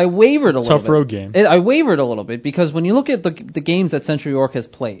I wavered a little bit. Tough road game. I wavered a little bit because when you look at the games that Central York has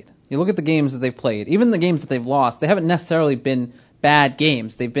played, you look at the games that they've played, even the games that they've lost, they haven't necessarily been bad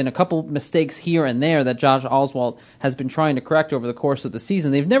games. They've been a couple mistakes here and there that Josh Oswald has been trying to correct over the course of the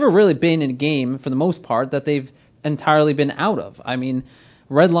season. They've never really been in a game, for the most part, that they've entirely been out of. I mean,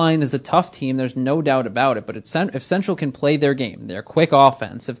 Red Lion is a tough team, there's no doubt about it, but if Central can play their game, their quick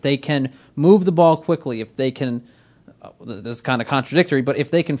offense, if they can move the ball quickly, if they can, this is kind of contradictory, but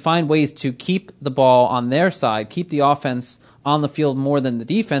if they can find ways to keep the ball on their side, keep the offense on the field more than the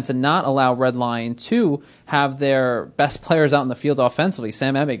defense, and not allow Red Lion to have their best players out in the field offensively.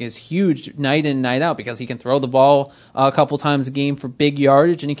 Sam Emig is huge night in, night out because he can throw the ball a couple times a game for big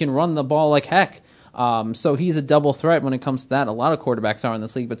yardage, and he can run the ball like heck. So he's a double threat when it comes to that. A lot of quarterbacks are in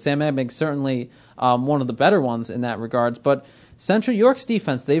this league, but Sam Emig certainly one of the better ones in that regards. But Central York's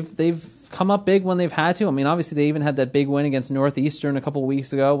defense, they've come up big when they've had to. I mean, obviously they even had that big win against Northeastern a couple of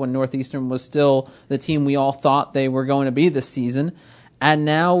weeks ago when Northeastern was still the team we all thought they were going to be this season. And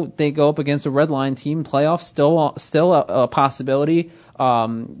now they go up against a Red Lion team. Playoffs still a possibility.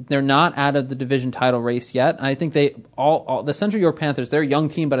 They're not out of the division title race yet. And I think the Central York Panthers, they're a young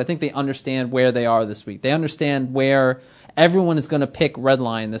team, but I think they understand where they are this week. They understand where everyone is going to pick Red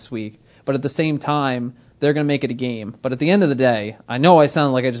Lion this week. But at the same time, they're going to make it a game. But at the end of the day, I know I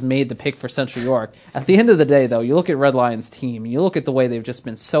sound like I just made the pick for Central York. At the end of the day, though, you look at Red Lion's team, and you look at the way they've just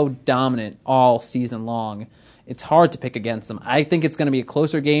been so dominant all season long, it's hard to pick against them. I think it's going to be a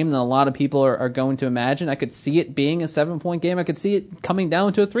closer game than a lot of people are going to imagine. I could see it being a 7-point game. I could see it coming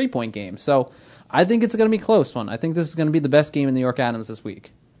down to a 3-point game. So I think it's going to be a close one. I think this is going to be the best game in the York Adams this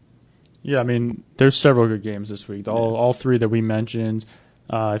week. Yeah, I mean, there's several good games this week. All three that we mentioned,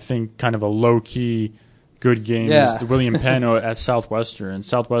 I think kind of a low-key good game is the William Penn at Southwestern.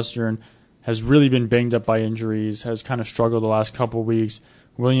 Southwestern has really been banged up by injuries, has kind of struggled the last couple of weeks.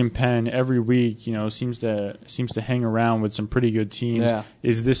 William Penn every week, seems to hang around with some pretty good teams. Yeah.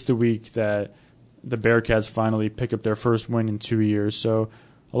 Is this the week that the Bearcats finally pick up their first win in 2 years? So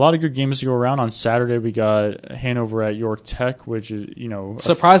a lot of good games to go around. On Saturday, we got Hanover at York Tech, which is,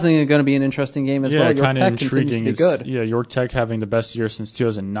 surprisingly going to be an interesting game as well. Yeah, kind of intriguing. It's good. Yeah, York Tech having the best year since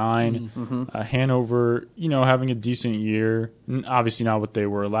 2009. Mm-hmm. Hanover, having a decent year. Obviously not what they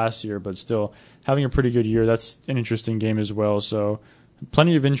were last year, but still having a pretty good year. That's an interesting game as well. So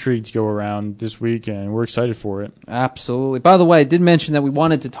plenty of intrigue to go around this week, and we're excited for it. Absolutely. By the way, I did mention that we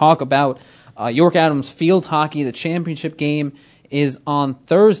wanted to talk about York Adams field hockey. The championship game is on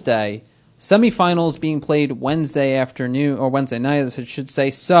Thursday. Semifinals being played Wednesday afternoon, or Wednesday night, as I should say.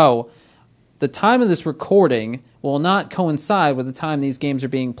 So the time of this recording will not coincide with the time these games are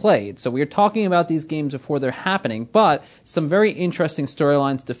being played. So we are talking about these games before they're happening, but some very interesting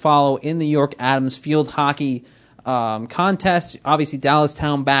storylines to follow in the York Adams field hockey contest. Obviously,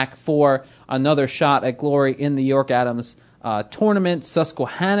 Dallastown back for another shot at glory in the York Adams tournament.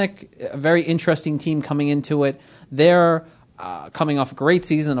 Susquehannock, a very interesting team coming into it. They're coming off a great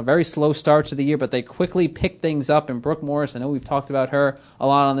season, a very slow start to the year, but they quickly picked things up. And Brooke Morris, I know we've talked about her a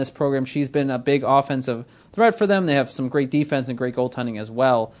lot on this program. She's been a big offensive threat for them. They have some great defense and great goaltending as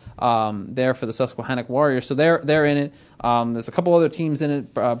well there for the Susquehannock Warriors. So they're in it. There's a couple other teams in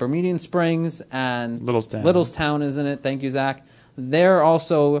it. Bermudian Springs and Littlestown is in it. Thank you, Zach. They're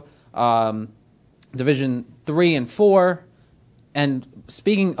also Division 3 and 4. And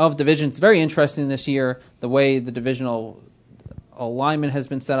speaking of divisions, very interesting this year, the way the divisional alignment has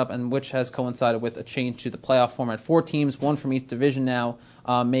been set up, and which has coincided with a change to the playoff format. 4 teams, 1 from each division now,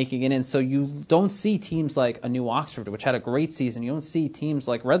 making it in. So you don't see teams like a New Oxford, which had a great season. You don't see teams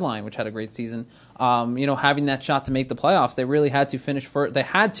like Redline, which had a great season, having that shot to make the playoffs. They really had to finish first. They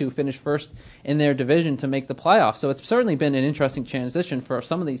had to finish first in their division to make the playoffs. So it's certainly been an interesting transition for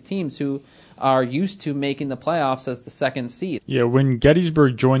some of these teams who are used to making the playoffs as the second seed. Yeah, when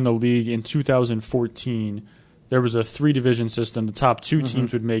Gettysburg joined the league in 2014, there was a 3-division system. The top 2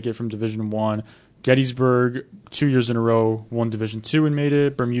 teams would make it from Division 1. Gettysburg, 2 years in a row, won Division 2 and made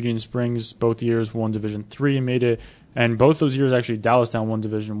it. Bermudian Springs, both years, won Division 3 and made it. And both those years, actually, Dallastown won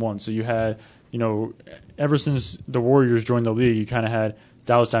Division 1. So you had, ever since the Warriors joined the league, you kind of had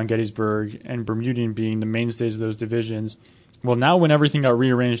Dallastown, Gettysburg, and Bermudian being the mainstays of those divisions. Well, now when everything got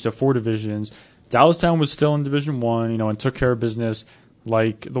rearranged to 4 divisions, Dallastown was still in Division 1, and took care of business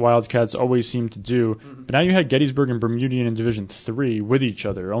like the Wildcats always seem to do. But now you had Gettysburg and Bermudian in Division 3 with each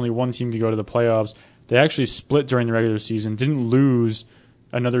other. Only one team could go to the playoffs. They actually split during the regular season, didn't lose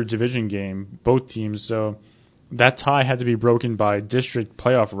another division game, both teams. So that tie had to be broken by district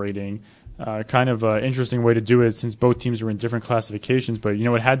playoff rating. Kind of an interesting way to do it since both teams were in different classifications. But,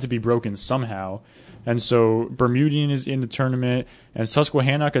 it had to be broken somehow. And so Bermudian is in the tournament, and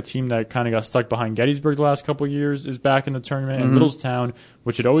Susquehannock, a team that kind of got stuck behind Gettysburg the last couple of years, is back in the tournament. And Littlestown,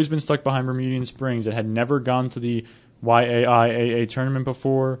 which had always been stuck behind Bermudian Springs, it had never gone to the YAIAA tournament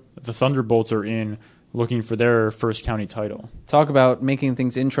before. The Thunderbolts are in, looking for their first county title. Talk about making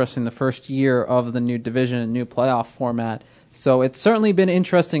things interesting the first year of the new division and new playoff format. So it's certainly been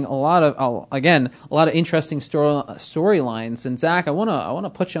interesting. A lot of interesting storylines. And Zach, I want to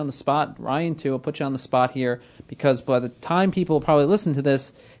put you on the spot. Ryan too. I'll put you on the spot here because by the time people probably listen to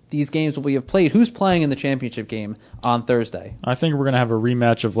this, these games will be played. Who's playing in the championship game on Thursday? I think we're going to have a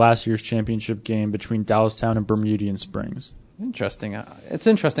rematch of last year's championship game between Dallastown and Bermudian Springs. Interesting. It's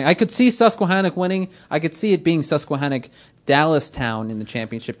interesting. I could see Susquehannock winning. I could see it being Susquehannock-Dallastown in the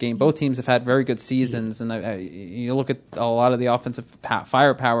championship game. Both teams have had very good seasons, and you look at a lot of the offensive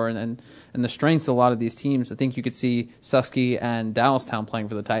firepower and the strengths of a lot of these teams. I think you could see Susky and Dallastown playing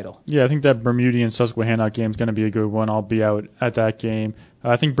for the title. Yeah, I think that Bermudian-Susquehannock game is going to be a good one. I'll be out at that game.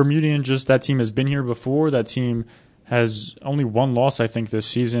 I think Bermudian, that team has been here before. That team has only 1 loss, I think, this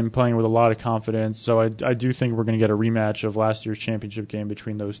season, playing with a lot of confidence. So I do think we're going to get a rematch of last year's championship game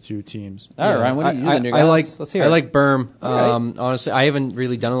between those 2 teams. All right, what do you think, guys? Let's hear it. I like Berm. Right. Honestly, I haven't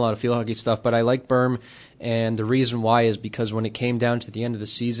really done a lot of field hockey stuff, but I like Berm. And the reason why is because when it came down to the end of the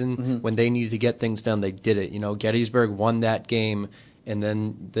season, when they needed to get things done, they did it. Gettysburg won that game, and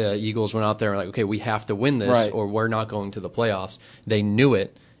then the Eagles went out there and like, okay, we have to win this or we're not going to the playoffs. They knew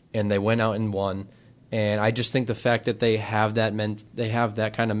it, and they went out and won. And I just think the fact that they have that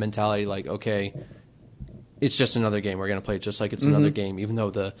kind of mentality, like, okay, it's just another game. We're going to play it just like it's another game, even though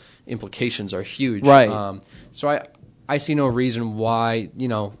the implications are huge. Right. So I see no reason why,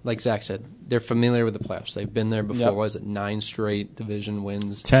 like Zach said, they're familiar with the playoffs. They've been there before. Yep. Was it 9 straight division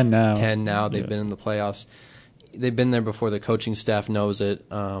wins? 10 now. 10 now. They've been in the playoffs. They've been there before. The coaching staff knows it.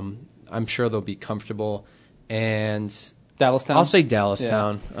 I'm sure they'll be comfortable. And Dallastown? I'll say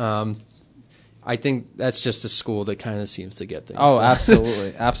Dallastown. Yeah. I think that's just a school that kind of seems to get things done.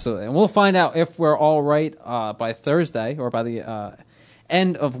 Absolutely. Absolutely. And we'll find out if we're all right by Thursday or by the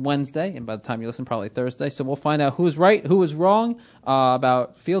end of Wednesday. And by the time you listen, probably Thursday. So we'll find out who's right, who is wrong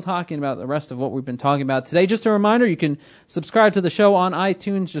about field hockey and about the rest of what we've been talking about today. Just a reminder, you can subscribe to the show on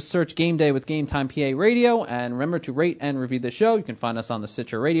iTunes. Just search Game Day with Game Time PA Radio. And remember to rate and review the show. You can find us on the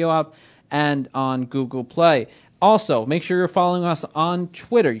Stitcher Radio app and on Google Play. Also, make sure you're following us on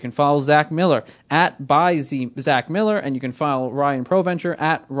Twitter. You can follow Zach Miller at Zach Miller, and you can follow Ryan Proventure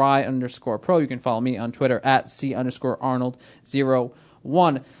at Rye_Pro. You can follow me on Twitter at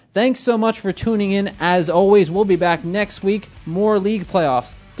C_Arnold01. Thanks so much for tuning in. As always, we'll be back next week. More league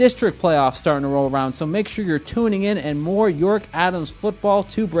playoffs, district playoffs starting to roll around, so make sure you're tuning in and more York Adams football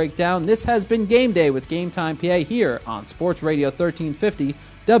to break down. This has been Game Day with Game Time PA here on Sports Radio 1350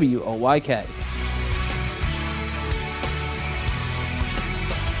 WOYK.